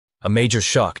A major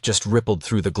shock just rippled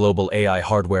through the global AI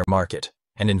hardware market,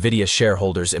 and Nvidia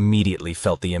shareholders immediately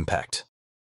felt the impact.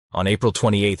 On April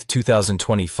 28,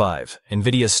 2025,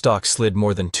 Nvidia's stock slid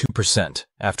more than 2%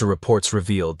 after reports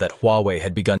revealed that Huawei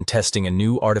had begun testing a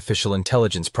new artificial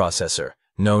intelligence processor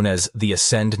known as the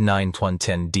Ascend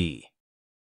 910D.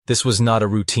 This was not a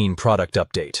routine product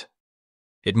update.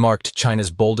 It marked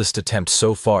China's boldest attempt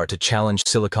so far to challenge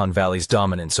Silicon Valley's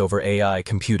dominance over AI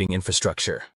computing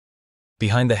infrastructure.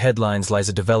 Behind the headlines lies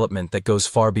a development that goes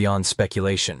far beyond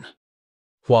speculation.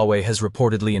 Huawei has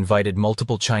reportedly invited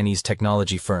multiple Chinese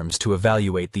technology firms to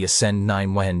evaluate the Ascend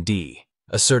 910D,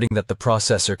 asserting that the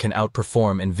processor can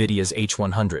outperform Nvidia's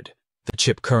H100, the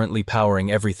chip currently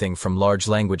powering everything from large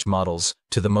language models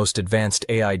to the most advanced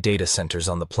AI data centers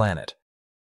on the planet.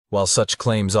 While such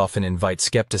claims often invite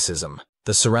skepticism,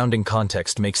 the surrounding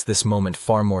context makes this moment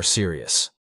far more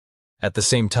serious. At the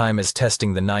same time as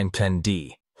testing the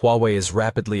 910D, Huawei is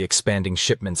rapidly expanding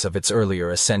shipments of its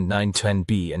earlier Ascend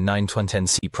 910B and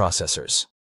 910C processors.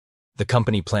 The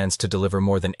company plans to deliver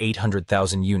more than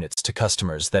 800,000 units to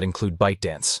customers that include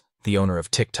ByteDance, the owner of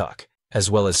TikTok,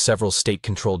 as well as several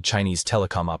state-controlled Chinese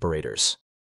telecom operators.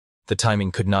 The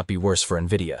timing could not be worse for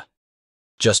Nvidia.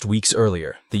 Just weeks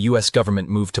earlier, the US government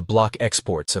moved to block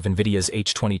exports of Nvidia's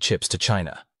H100 chips to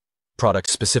China,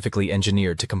 products specifically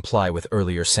engineered to comply with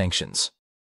earlier sanctions.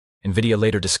 Nvidia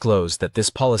later disclosed that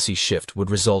this policy shift would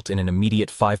result in an immediate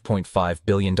 $5.5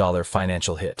 billion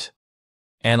financial hit.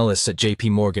 Analysts at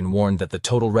JP Morgan warned that the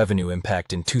total revenue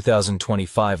impact in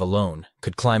 2025 alone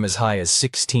could climb as high as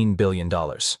 $16 billion.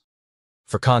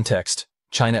 For context,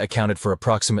 China accounted for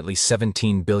approximately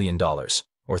 $17 billion,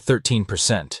 or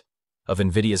 13%, of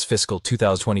Nvidia's fiscal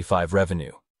 2025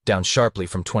 revenue, down sharply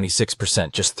from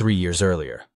 26% just 3 years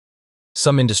earlier.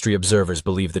 Some industry observers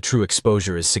believe the true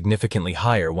exposure is significantly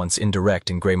higher once indirect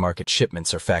and gray market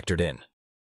shipments are factored in.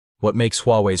 What makes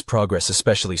Huawei's progress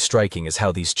especially striking is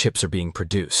how these chips are being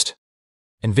produced.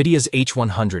 Nvidia's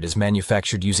H100 is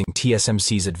manufactured using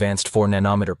TSMC's advanced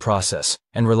 4nm process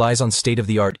and relies on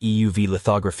state-of-the-art EUV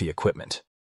lithography equipment.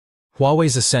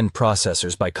 Huawei's Ascend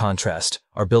processors, by contrast,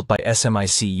 are built by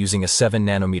SMIC using a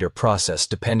 7nm process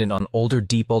dependent on older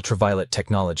deep ultraviolet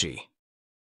technology.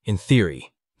 In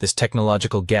theory, this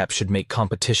technological gap should make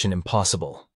competition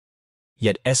impossible.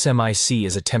 Yet SMIC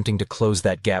is attempting to close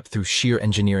that gap through sheer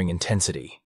engineering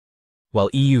intensity.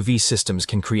 While EUV systems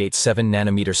can create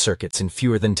 7nm circuits in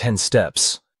fewer than 10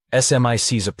 steps,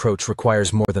 SMIC's approach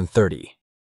requires more than 30.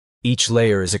 Each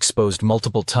layer is exposed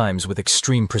multiple times with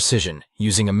extreme precision,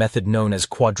 using a method known as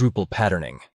quadruple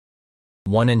patterning.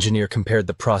 One engineer compared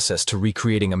the process to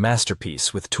recreating a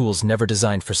masterpiece with tools never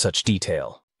designed for such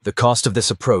detail. The cost of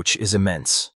this approach is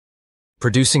immense.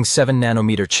 Producing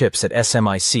 7nm chips at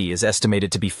SMIC is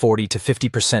estimated to be 40 to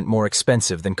 50% more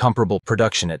expensive than comparable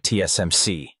production at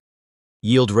TSMC.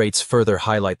 Yield rates further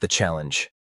highlight the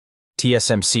challenge.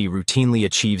 TSMC routinely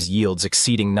achieves yields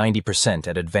exceeding 90%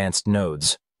 at advanced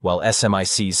nodes, while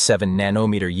SMIC's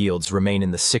 7nm yields remain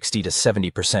in the 60 to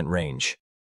 70% range.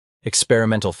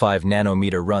 Experimental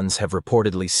 5nm runs have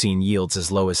reportedly seen yields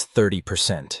as low as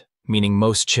 30%. Meaning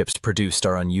most chips produced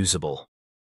are unusable.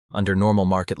 Under normal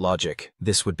market logic,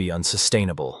 this would be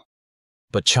unsustainable.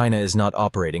 But China is not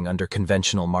operating under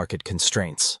conventional market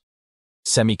constraints.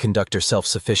 Semiconductor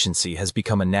self-sufficiency has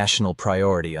become a national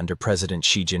priority under President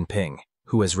Xi Jinping,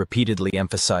 who has repeatedly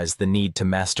emphasized the need to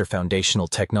master foundational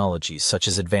technologies such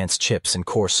as advanced chips and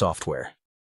core software.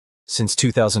 Since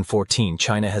 2014,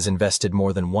 China has invested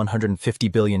more than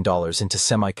 $150 billion into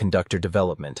semiconductor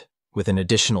development, with an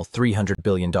additional $300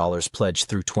 billion pledged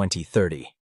through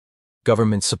 2030.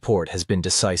 Government support has been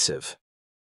decisive.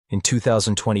 In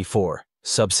 2024,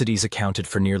 subsidies accounted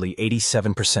for nearly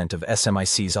 87% of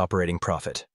SMIC's operating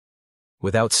profit.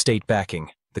 Without state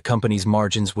backing, the company's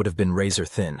margins would have been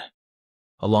razor-thin.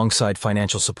 Alongside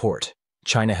financial support,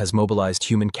 China has mobilized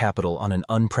human capital on an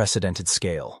unprecedented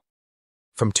scale.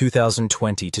 From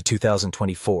 2020 to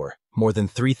 2024, more than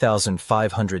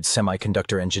 3,500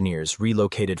 semiconductor engineers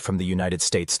relocated from the United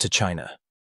States to China.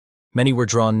 Many were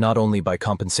drawn not only by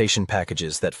compensation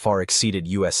packages that far exceeded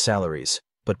US salaries,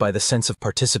 but by the sense of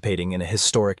participating in a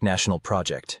historic national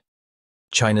project.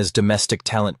 China's domestic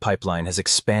talent pipeline has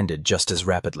expanded just as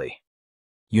rapidly.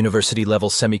 University-level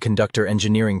semiconductor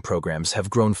engineering programs have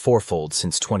grown fourfold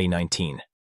since 2019.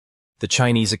 The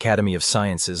Chinese Academy of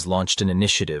Sciences launched an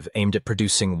initiative aimed at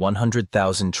producing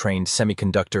 100,000 trained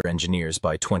semiconductor engineers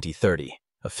by 2030,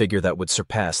 a figure that would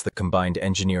surpass the combined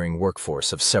engineering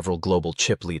workforce of several global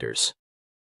chip leaders.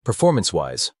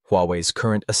 Performance-wise, Huawei's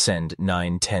current Ascend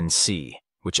 910C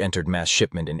which entered mass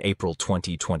shipment in April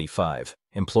 2025,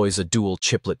 employs a dual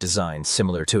chiplet design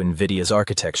similar to Nvidia's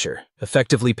architecture,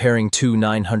 effectively pairing two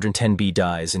 910B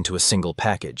dies into a single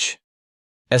package.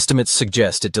 Estimates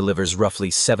suggest it delivers roughly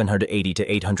 780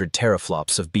 to 800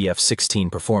 teraflops of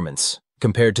BF16 performance,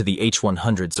 compared to the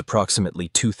H100's approximately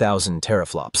 2,000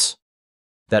 teraflops.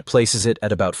 That places it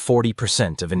at about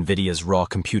 40% of Nvidia's raw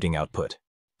computing output.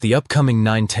 The upcoming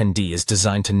 910D is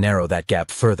designed to narrow that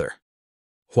gap further.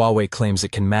 Huawei claims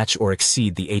it can match or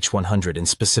exceed the H100 in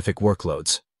specific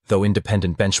workloads, though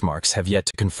independent benchmarks have yet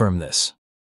to confirm this.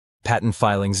 Patent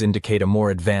filings indicate a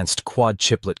more advanced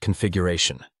quad-chiplet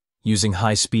configuration, using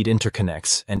high-speed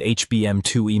interconnects and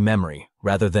HBM2E memory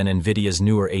rather than Nvidia's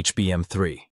newer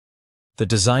HBM3. The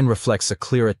design reflects a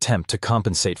clear attempt to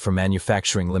compensate for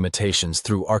manufacturing limitations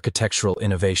through architectural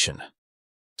innovation.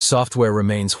 Software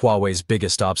remains Huawei's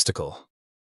biggest obstacle.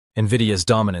 Nvidia's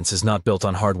dominance is not built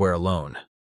on hardware alone.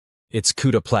 Its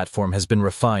CUDA platform has been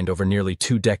refined over nearly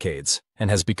 2 decades and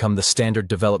has become the standard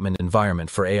development environment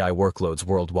for AI workloads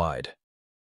worldwide.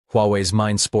 Huawei's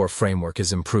MindSpore framework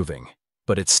is improving,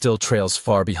 but it still trails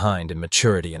far behind in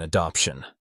maturity and adoption.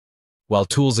 While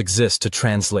tools exist to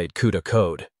translate CUDA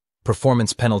code,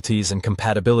 performance penalties and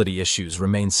compatibility issues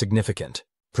remain significant,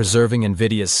 preserving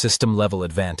Nvidia's system-level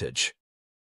advantage.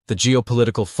 The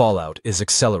geopolitical fallout is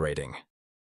accelerating.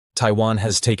 Taiwan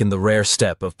has taken the rare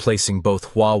step of placing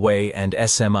both Huawei and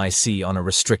SMIC on a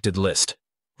restricted list,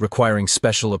 requiring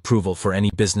special approval for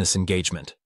any business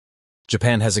engagement.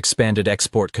 Japan has expanded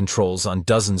export controls on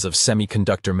dozens of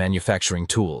semiconductor manufacturing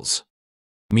tools.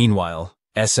 Meanwhile,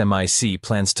 SMIC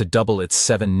plans to double its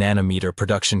 7-nanometer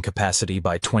production capacity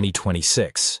by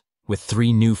 2026, with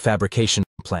 3 new fabrication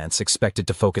plants expected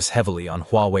to focus heavily on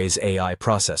Huawei's AI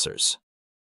processors.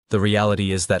 The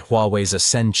reality is that Huawei's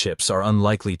Ascend chips are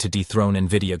unlikely to dethrone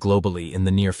Nvidia globally in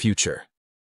the near future.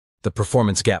 The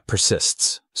performance gap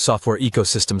persists, software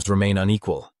ecosystems remain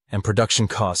unequal, and production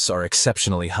costs are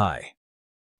exceptionally high.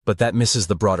 But that misses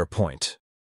the broader point.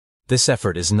 This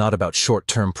effort is not about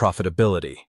short-term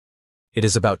profitability. It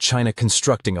is about China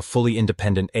constructing a fully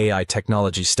independent AI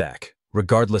technology stack,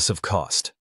 regardless of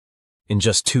cost. In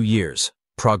just 2 years,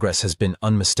 progress has been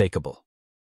unmistakable.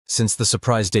 Since the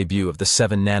surprise debut of the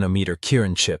 7-nanometer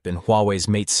Kirin chip in Huawei's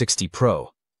Mate 60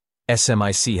 Pro,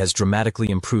 SMIC has dramatically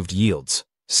improved yields,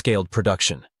 scaled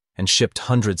production, and shipped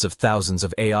hundreds of thousands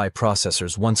of AI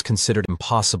processors once considered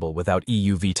impossible without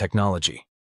EUV technology.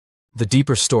 The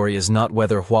deeper story is not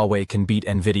whether Huawei can beat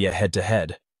Nvidia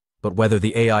head-to-head, but whether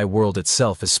the AI world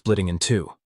itself is splitting in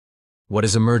two. What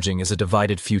is emerging is a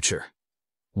divided future.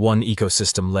 One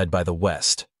ecosystem led by the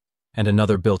West, and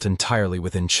another built entirely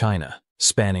within China,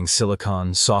 spanning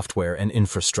silicon, software, and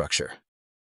infrastructure.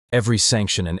 Every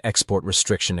sanction and export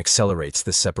restriction accelerates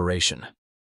this separation.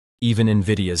 Even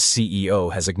Nvidia's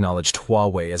CEO has acknowledged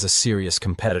Huawei as a serious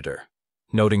competitor,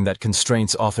 noting that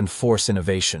constraints often force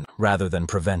innovation rather than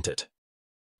prevent it.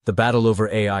 The battle over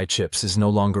AI chips is no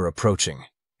longer approaching,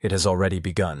 it has already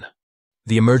begun.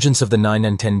 The emergence of the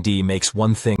 910D makes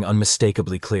one thing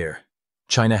unmistakably clear: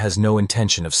 China has no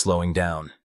intention of slowing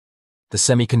down. The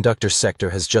semiconductor sector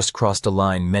has just crossed a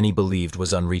line many believed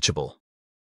was unreachable.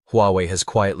 Huawei has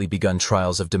quietly begun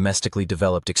trials of domestically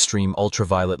developed extreme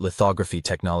ultraviolet lithography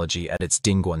technology at its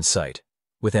Dingguan site,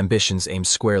 with ambitions aimed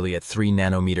squarely at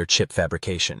 3-nanometer chip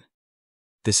fabrication.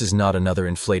 This is not another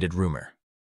inflated rumor.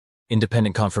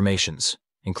 Independent confirmations,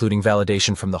 including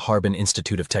validation from the Harbin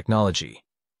Institute of Technology,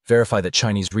 verify that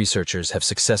Chinese researchers have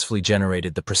successfully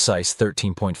generated the precise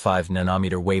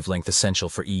 13.5-nanometer wavelength essential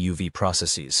for EUV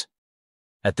processes.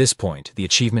 At this point, the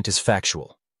achievement is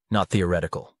factual, not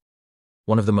theoretical.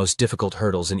 One of the most difficult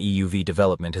hurdles in EUV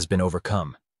development has been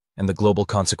overcome, and the global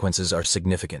consequences are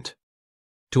significant.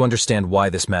 To understand why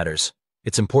this matters,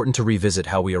 it's important to revisit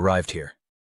how we arrived here.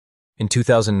 In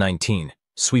 2019,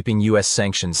 sweeping U.S.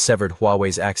 sanctions severed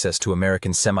Huawei's access to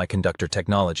American semiconductor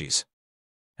technologies.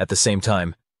 At the same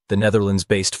time, the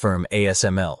Netherlands-based firm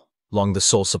ASML, long the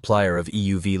sole supplier of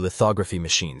EUV lithography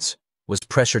machines, was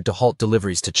pressured to halt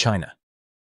deliveries to China.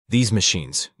 These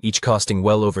machines, each costing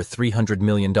well over $300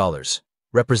 million,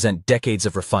 represent decades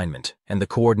of refinement and the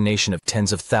coordination of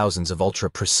tens of thousands of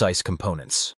ultra-precise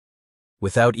components.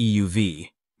 Without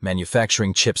EUV,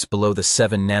 manufacturing chips below the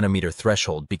 7-nanometer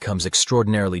threshold becomes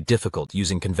extraordinarily difficult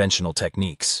using conventional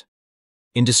techniques.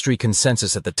 Industry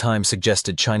consensus at the time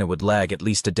suggested China would lag at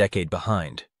least a decade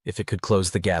behind, if it could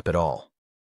close the gap at all.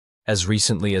 As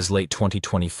recently as late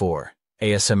 2024,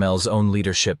 ASML's own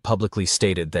leadership publicly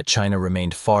stated that China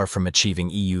remained far from achieving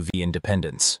EUV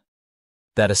independence.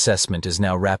 That assessment is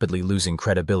now rapidly losing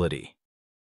credibility.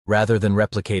 Rather than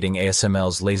replicating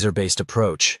ASML's laser-based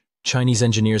approach, Chinese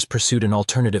engineers pursued an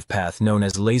alternative path known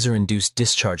as laser-induced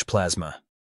discharge plasma.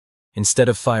 Instead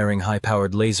of firing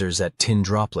high-powered lasers at tin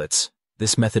droplets,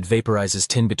 this method vaporizes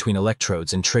tin between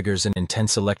electrodes and triggers an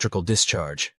intense electrical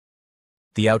discharge.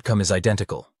 The outcome is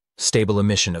identical: stable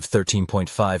emission of 13.5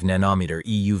 nanometer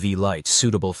EUV light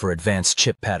suitable for advanced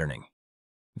chip patterning.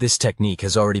 This technique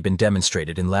has already been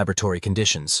demonstrated in laboratory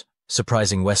conditions,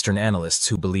 surprising Western analysts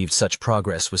who believed such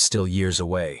progress was still years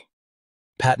away.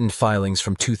 Patent filings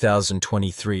from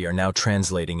 2023 are now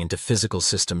translating into physical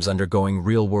systems undergoing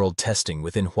real-world testing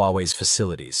within Huawei's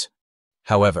facilities.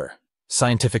 However,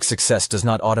 scientific success does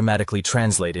not automatically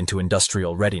translate into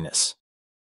industrial readiness.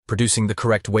 Producing the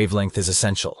correct wavelength is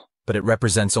essential, but it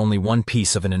represents only one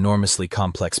piece of an enormously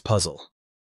complex puzzle.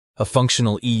 A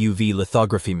functional EUV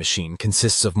lithography machine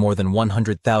consists of more than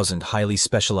 100,000 highly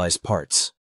specialized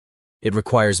parts. It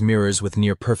requires mirrors with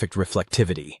near-perfect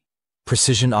reflectivity,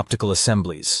 precision optical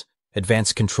assemblies,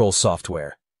 advanced control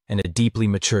software, and a deeply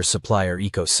mature supplier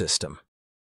ecosystem.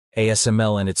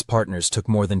 ASML and its partners took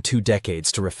more than 2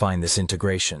 decades to refine this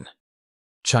integration.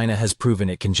 China has proven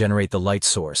it can generate the light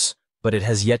source, but it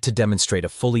has yet to demonstrate a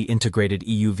fully integrated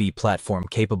EUV platform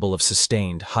capable of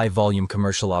sustained, high-volume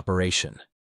commercial operation.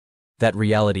 That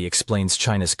reality explains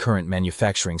China's current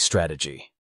manufacturing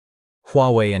strategy.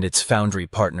 Huawei and its foundry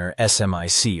partner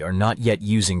SMIC are not yet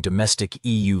using domestic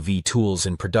EUV tools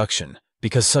in production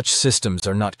because such systems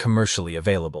are not commercially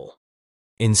available.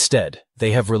 Instead,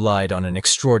 they have relied on an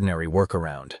extraordinary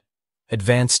workaround: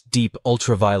 advanced deep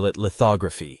ultraviolet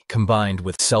lithography combined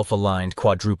with self-aligned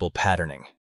quadruple patterning.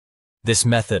 This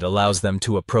method allows them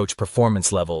to approach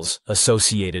performance levels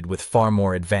associated with far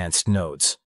more advanced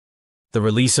nodes. The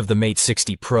release of the Mate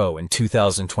 60 Pro in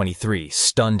 2023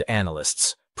 stunned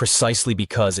analysts precisely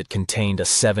because it contained a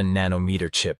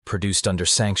 7-nanometer chip produced under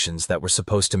sanctions that were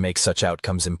supposed to make such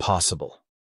outcomes impossible.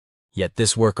 Yet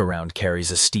this workaround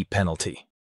carries a steep penalty.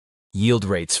 Yield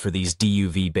rates for these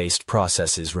DUV-based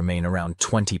processes remain around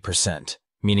 20%,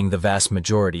 meaning the vast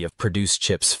majority of produced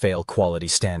chips fail quality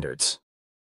standards.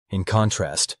 In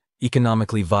contrast,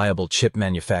 economically viable chip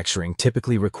manufacturing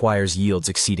typically requires yields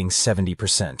exceeding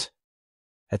 70%.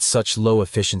 At such low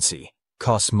efficiency,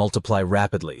 costs multiply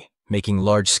rapidly, making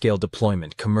large-scale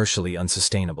deployment commercially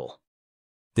unsustainable.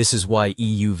 This is why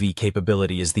EUV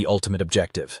capability is the ultimate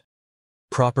objective.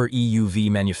 Proper EUV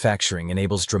manufacturing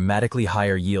enables dramatically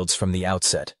higher yields from the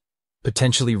outset,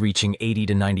 potentially reaching 80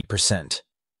 to 90%,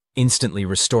 instantly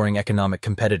restoring economic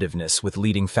competitiveness with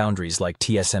leading foundries like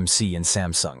TSMC and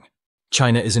Samsung.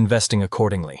 China is investing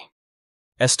accordingly.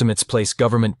 Estimates place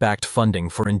government-backed funding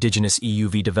for indigenous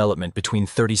EUV development between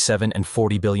 $37 and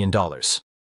 $40 billion.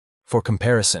 For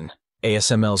comparison,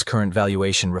 ASML's current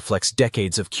valuation reflects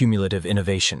decades of cumulative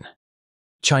innovation.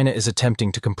 China is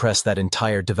attempting to compress that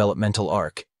entire developmental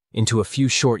arc into a few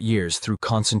short years through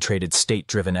concentrated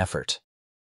state-driven effort.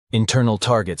 Internal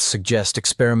targets suggest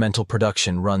experimental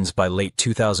production runs by late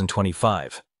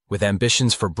 2025, with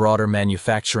ambitions for broader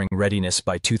manufacturing readiness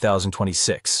by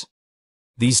 2026.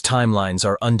 These timelines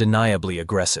are undeniably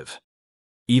aggressive.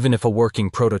 Even if a working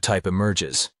prototype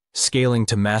emerges, scaling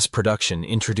to mass production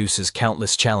introduces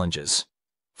countless challenges,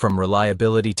 from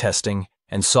reliability testing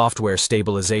and software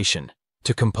stabilization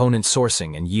to component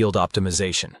sourcing and yield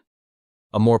optimization.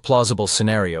 A more plausible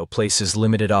scenario places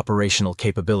limited operational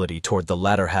capability toward the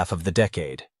latter half of the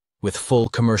decade, with full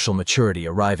commercial maturity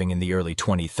arriving in the early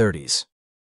 2030s.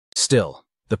 Still,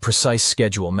 the precise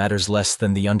schedule matters less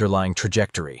than the underlying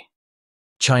trajectory.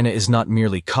 China is not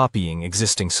merely copying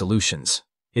existing solutions,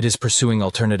 it is pursuing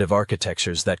alternative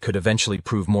architectures that could eventually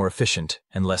prove more efficient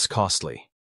and less costly.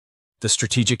 The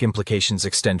strategic implications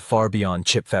extend far beyond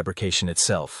chip fabrication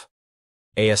itself.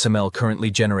 ASML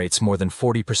currently generates more than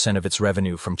 40% of its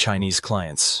revenue from Chinese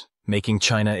clients, making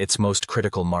China its most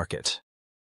critical market.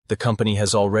 The company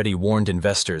has already warned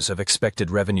investors of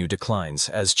expected revenue declines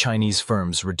as Chinese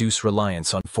firms reduce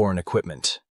reliance on foreign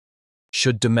equipment.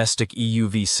 Should domestic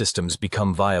EUV systems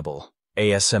become viable,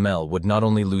 ASML would not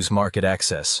only lose market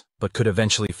access, but could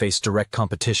eventually face direct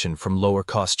competition from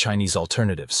lower-cost Chinese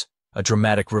alternatives, a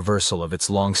dramatic reversal of its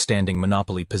long-standing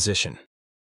monopoly position.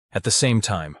 At the same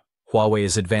time, Huawei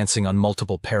is advancing on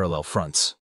multiple parallel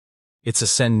fronts. Its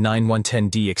Ascend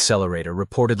 9110D accelerator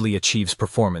reportedly achieves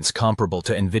performance comparable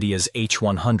to Nvidia's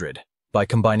H100 by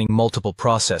combining multiple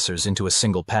processors into a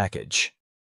single package.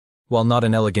 While not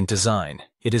an elegant design,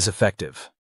 it is effective.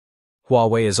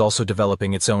 Huawei is also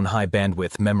developing its own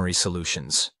high-bandwidth memory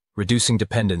solutions, reducing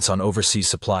dependence on overseas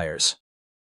suppliers.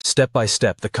 Step by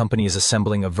step, the company is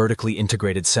assembling a vertically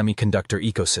integrated semiconductor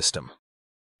ecosystem.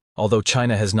 Although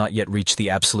China has not yet reached the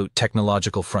absolute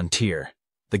technological frontier,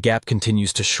 the gap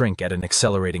continues to shrink at an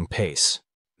accelerating pace.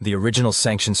 The original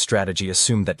sanctions strategy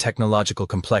assumed that technological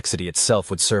complexity itself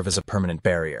would serve as a permanent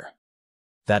barrier.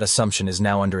 That assumption is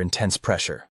now under intense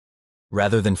pressure.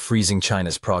 Rather than freezing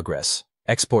China's progress,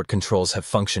 export controls have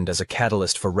functioned as a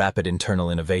catalyst for rapid internal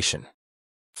innovation.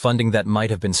 Funding that might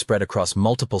have been spread across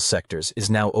multiple sectors is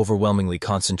now overwhelmingly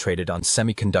concentrated on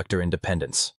semiconductor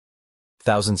independence.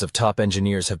 Thousands of top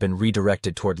engineers have been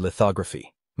redirected toward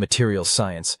lithography, materials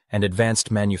science, and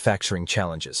advanced manufacturing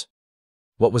challenges.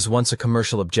 What was once a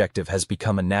commercial objective has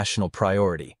become a national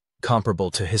priority,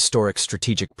 comparable to historic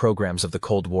strategic programs of the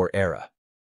Cold War era.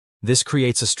 This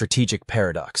creates a strategic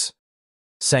paradox.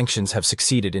 Sanctions have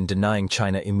succeeded in denying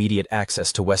China immediate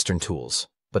access to Western tools,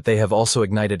 but they have also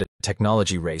ignited a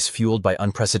technology race fueled by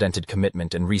unprecedented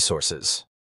commitment and resources.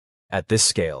 At this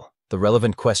scale, the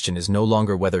relevant question is no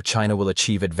longer whether China will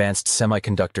achieve advanced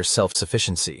semiconductor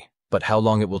self-sufficiency, but how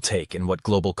long it will take and what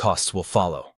global costs will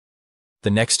follow. The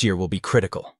next year will be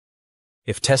critical.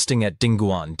 If testing at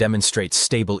Dingguan demonstrates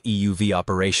stable EUV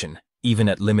operation, even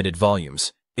at limited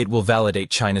volumes, it will validate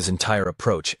China's entire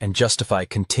approach and justify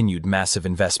continued massive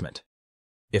investment.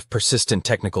 If persistent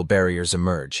technical barriers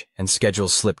emerge and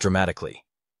schedules slip dramatically,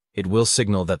 it will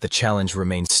signal that the challenge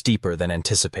remains steeper than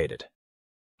anticipated.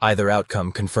 Either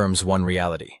outcome confirms one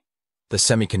reality. The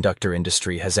semiconductor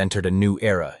industry has entered a new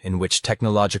era in which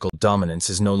technological dominance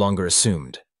is no longer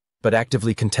assumed, but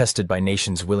actively contested by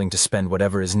nations willing to spend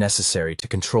whatever is necessary to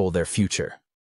control their future.